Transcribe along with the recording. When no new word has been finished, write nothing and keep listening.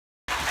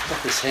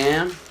Got this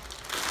ham.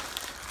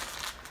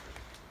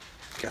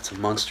 Got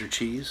some Munster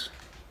cheese.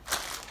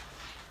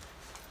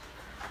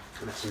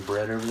 Got some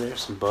bread over there,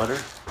 some butter.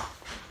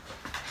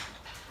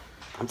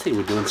 I'm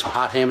thinking we're doing some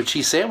hot ham and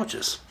cheese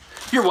sandwiches.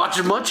 You're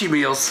watching Munchie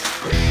Meals.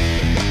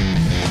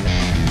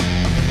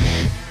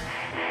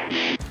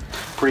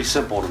 Pretty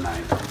simple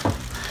tonight.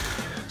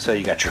 So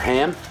you got your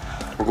ham.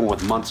 We're going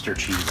with Munster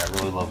cheese. I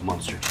really love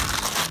Munster cheese.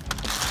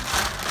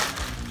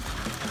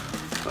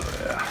 Oh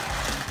yeah.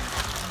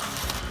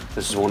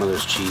 This is one of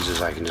those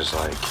cheeses I can just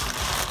like,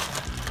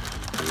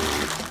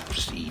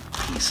 just eat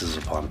pieces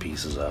upon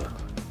pieces of.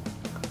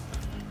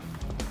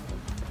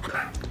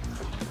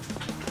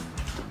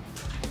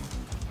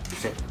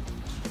 Sit.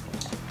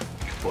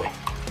 Good boy.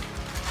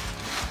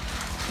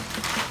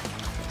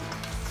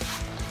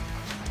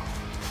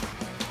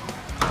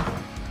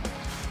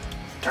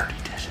 Dirty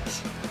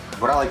dishes.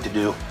 What I like to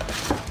do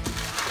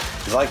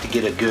is I like to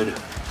get a good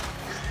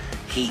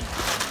heat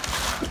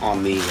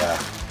on the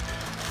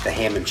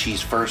ham and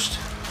cheese first.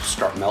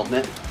 Start melting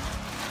it.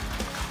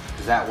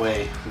 Because that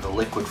way the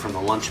liquid from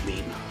the lunch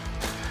meat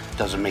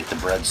doesn't make the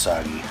bread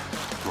soggy.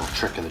 A little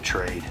trick of the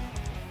trade.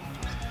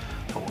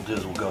 What we'll do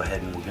is we'll go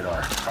ahead and we'll get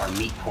our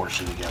meat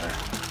portion together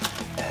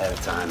ahead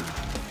of time.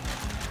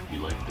 You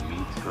like the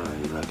meat?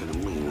 You like the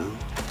meat, huh?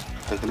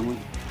 Taking the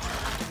meat.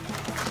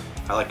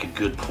 I like a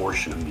good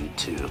portion of meat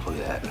too. Look at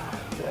that.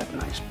 Look at that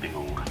nice big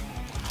old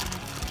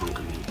hunk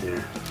of meat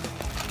there.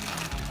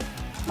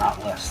 Not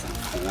less than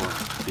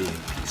 4 big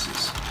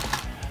pieces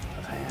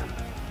of ham.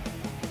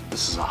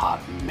 This is a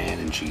hot man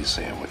and cheese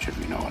sandwich, if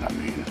you know what I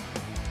mean.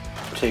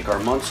 Take our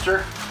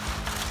Munster.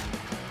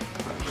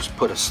 Just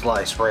put a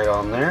slice right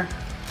on there,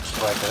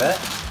 just like that.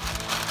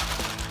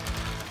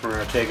 We're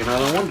gonna take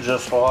another one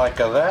just like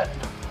that.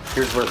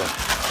 Here's where the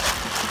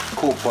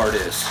cool part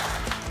is.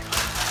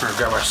 We're gonna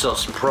grab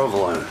ourselves some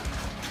provolone.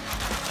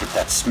 Get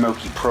that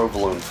smoky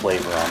provolone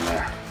flavor on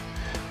there.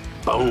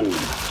 Boom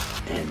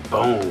and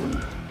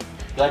boom.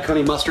 You like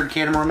honey mustard,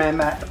 cameraman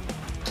Matt?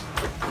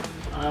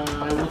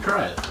 I will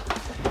try it.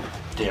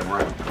 Damn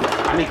right.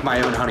 I make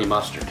my own honey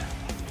mustard.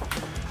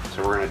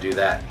 So we're gonna do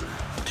that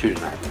too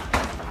tonight.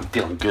 I'm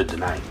feeling good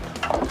tonight.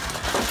 I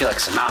feel like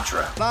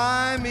Sinatra.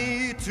 Fly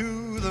me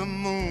to the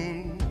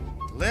moon,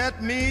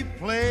 let me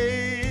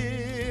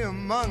play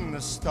among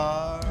the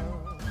stars.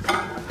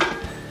 Got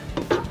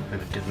a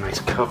good nice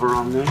cover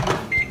on there.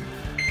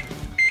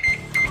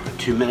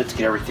 2 minutes,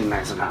 get everything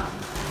nice and hot.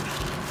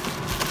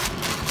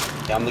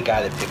 Yeah, I'm the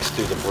guy that picks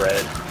through the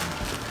bread.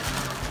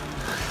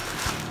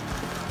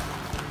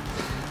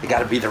 They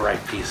gotta be the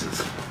right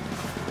pieces.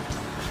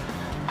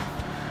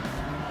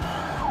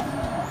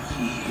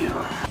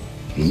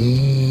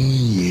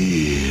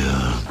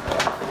 Yeah.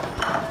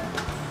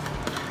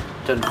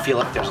 Doesn't feel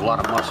like there's a lot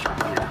of mustard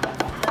in here.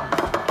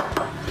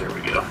 There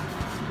we go.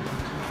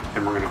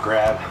 And we're gonna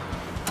grab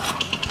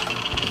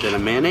a bit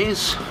of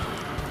mayonnaise.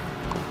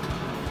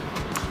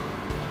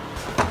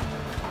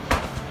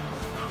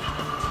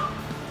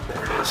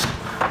 There it is.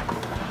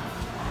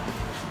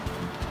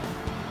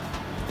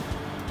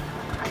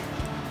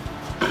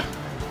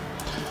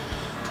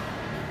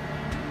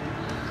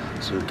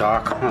 Some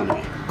dark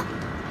honey.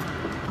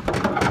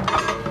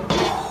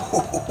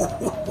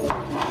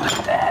 Look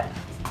at that.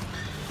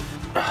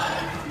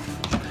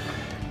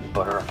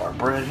 Butter up our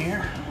bread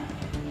here.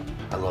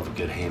 I love a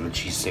good ham and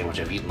cheese sandwich.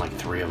 I've eaten like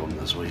 3 of them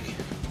this week.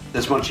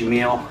 This Munchie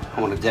meal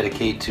I want to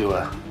dedicate to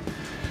a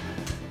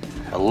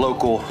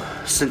local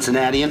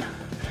Cincinnatian.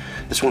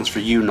 This one's for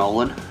you,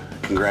 Nolan.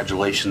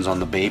 Congratulations on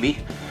the baby.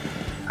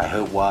 I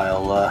hope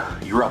while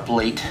you're up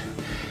late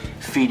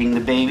feeding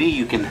the baby,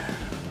 you can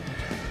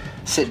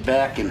sit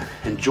back and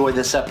enjoy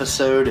this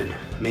episode and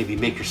maybe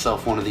make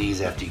yourself one of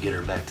these after you get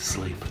her back to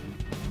sleep.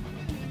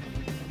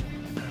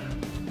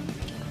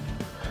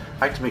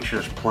 I like to make sure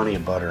there's plenty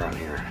of butter on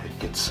here. It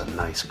gets a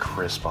nice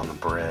crisp on the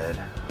bread.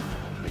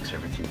 Makes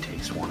everything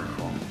taste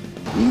wonderful.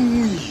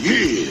 Ooh,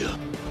 yeah.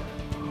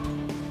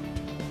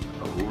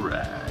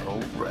 Alright.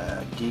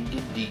 Alright.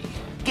 Giggity.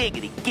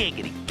 Giggity,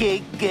 giggity,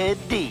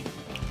 giggity.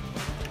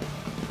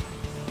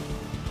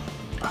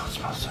 Oh, it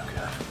smells so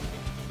good.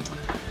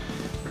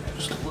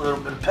 Just a little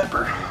bit of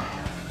pepper.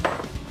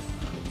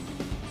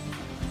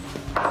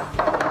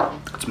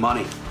 It's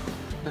money.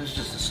 This is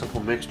just a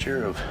simple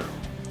mixture of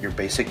your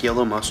basic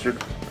yellow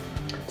mustard,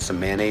 some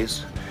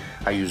mayonnaise.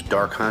 I use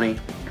dark honey,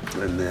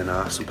 and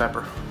then some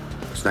pepper.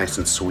 It's nice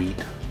and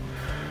sweet.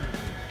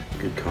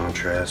 Good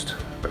contrast,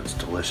 but it's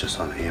delicious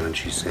on a ham and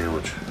cheese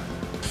sandwich.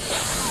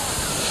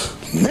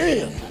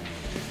 Man.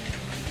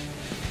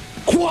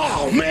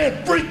 Wow,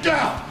 man, freaked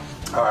out.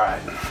 All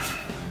right.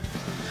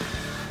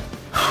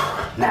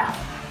 Now,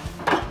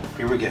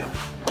 here we go.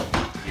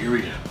 Here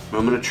we go.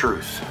 Moment of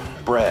truth.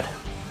 Bread.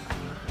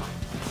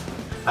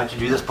 I like to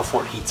do this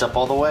before it heats up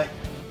all the way.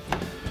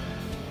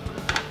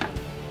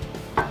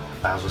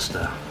 Allows us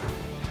to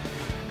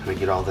kind of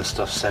get all this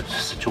stuff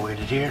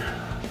situated here.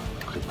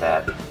 Look at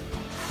that.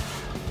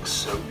 Looks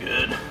so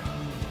good.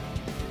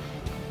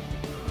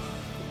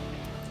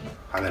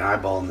 I've been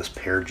eyeballing this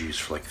pear juice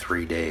for like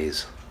 3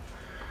 days.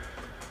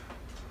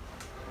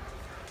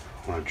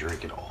 I want to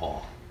drink it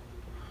all.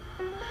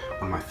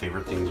 One of my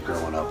favorite things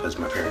growing up is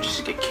my parents used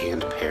to get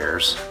canned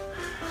pears.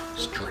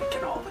 Just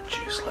drinking all the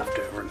juice left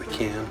over in the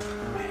can.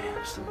 Man,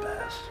 it's the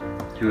best.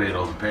 You ate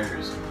all the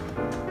pears.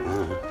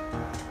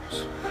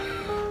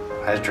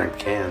 I just drink the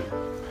can.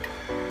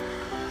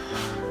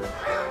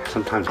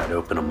 Sometimes I'd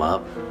open them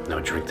up and I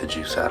would drink the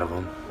juice out of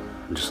them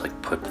and just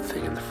like put the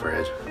thing in the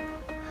fridge.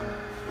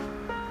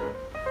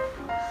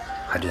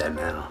 I do that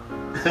now.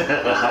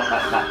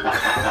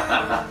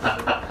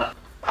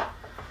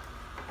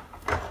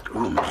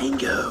 Ooh,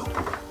 mango.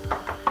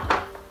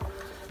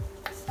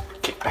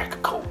 Kick back a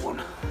cold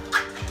one.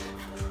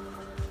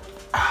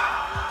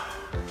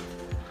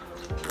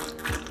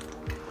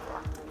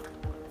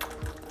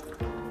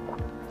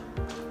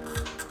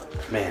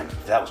 Man,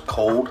 if that was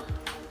cold.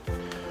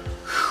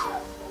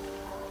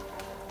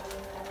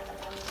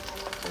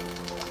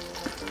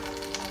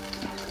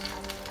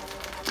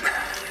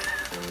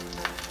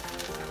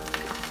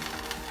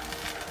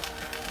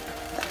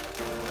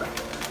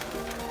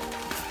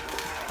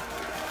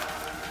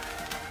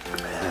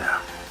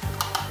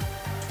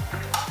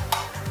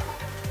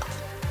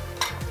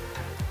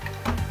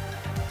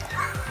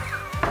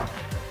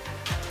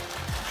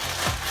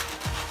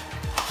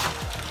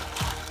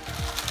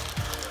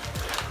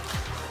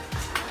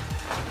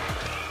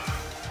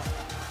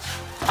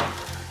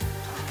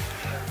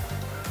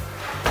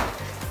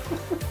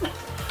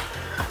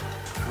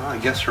 I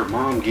guess her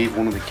mom gave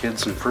one of the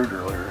kids some fruit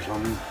earlier or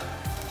something.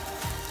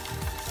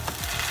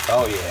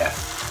 Oh yeah.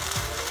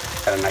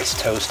 Got a nice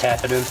toast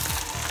happening.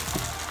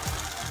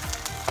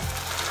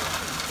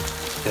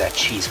 Look at that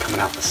cheese coming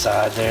out the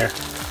side there.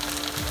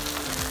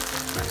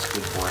 Nice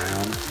good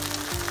brown.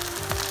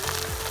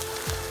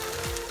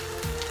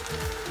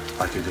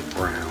 Like a good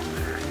brown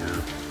there,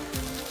 yeah.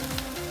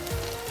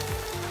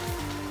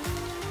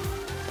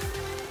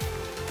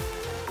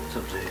 What's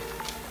up, Zay?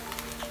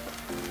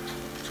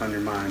 What's on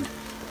your mind?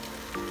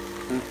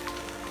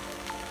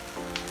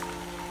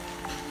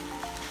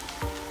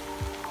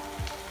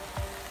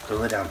 Go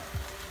lay down.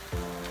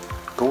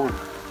 Go on.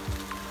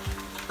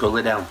 Go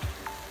lay down.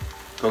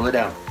 Go lay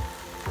down.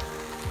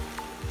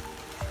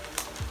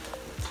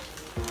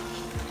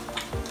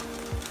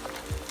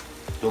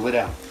 Go lay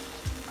down.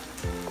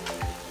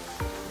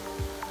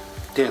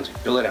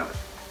 Danzy, go lay down.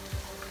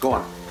 Go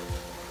on.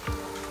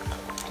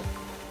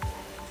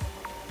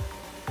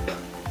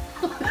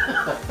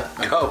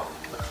 Go.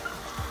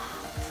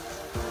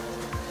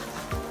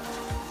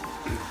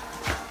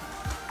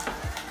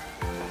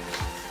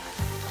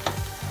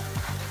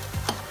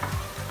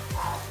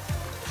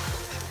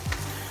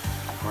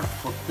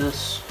 Flip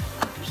this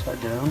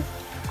upside down.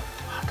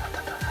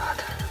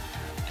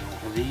 Get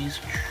one of these.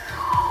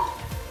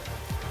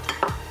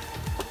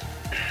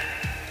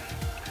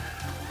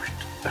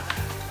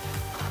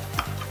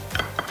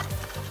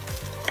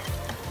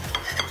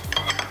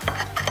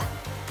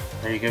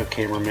 There you go,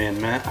 cameraman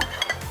Matt.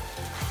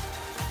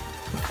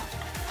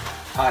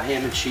 Hot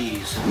ham and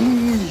cheese.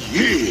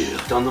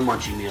 Yeah! Done the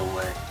Munchie meal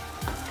way.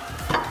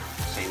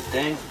 Same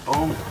thing.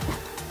 Boom.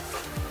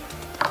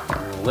 We're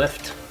gonna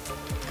lift.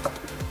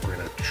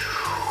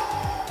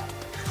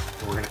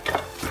 We're gonna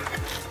cut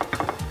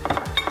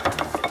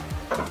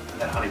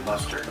that honey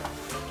mustard.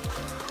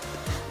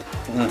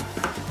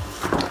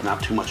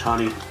 Not too much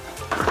honey.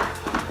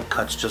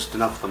 Cuts just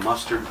enough of the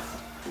mustard.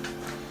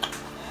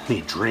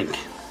 Need a drink.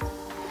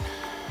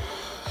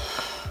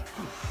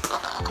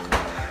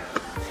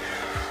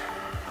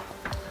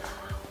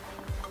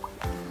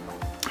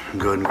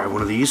 Go ahead and grab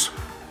one of these.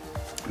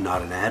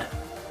 Not an ad.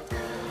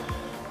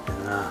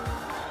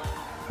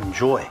 And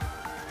enjoy.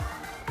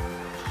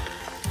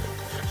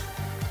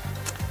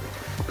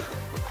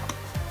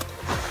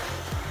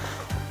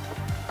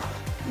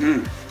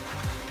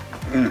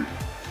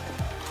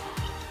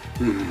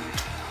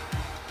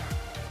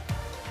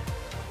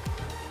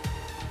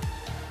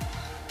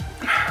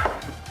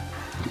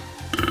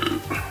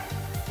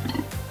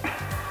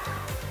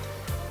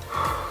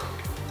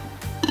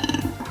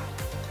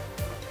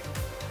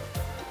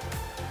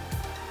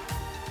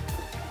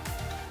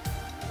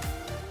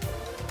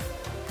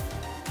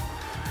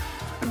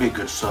 That'd be a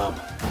good sub.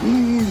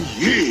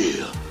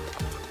 Yeah!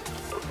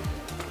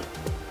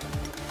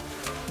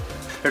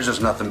 There's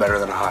just nothing better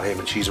than a hot ham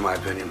and cheese in my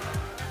opinion.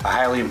 I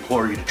highly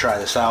implore you to try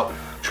this out.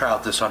 Try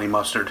out this honey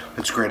mustard.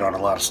 It's great on a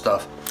lot of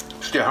stuff.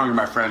 Stay hungry,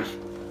 my friends.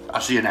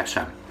 I'll see you next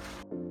time.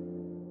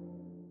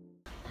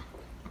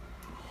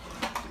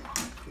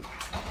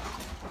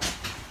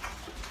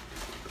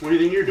 What do you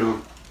think you're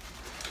doing?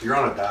 You're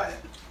on a diet.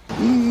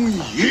 Ooh,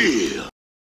 yeah!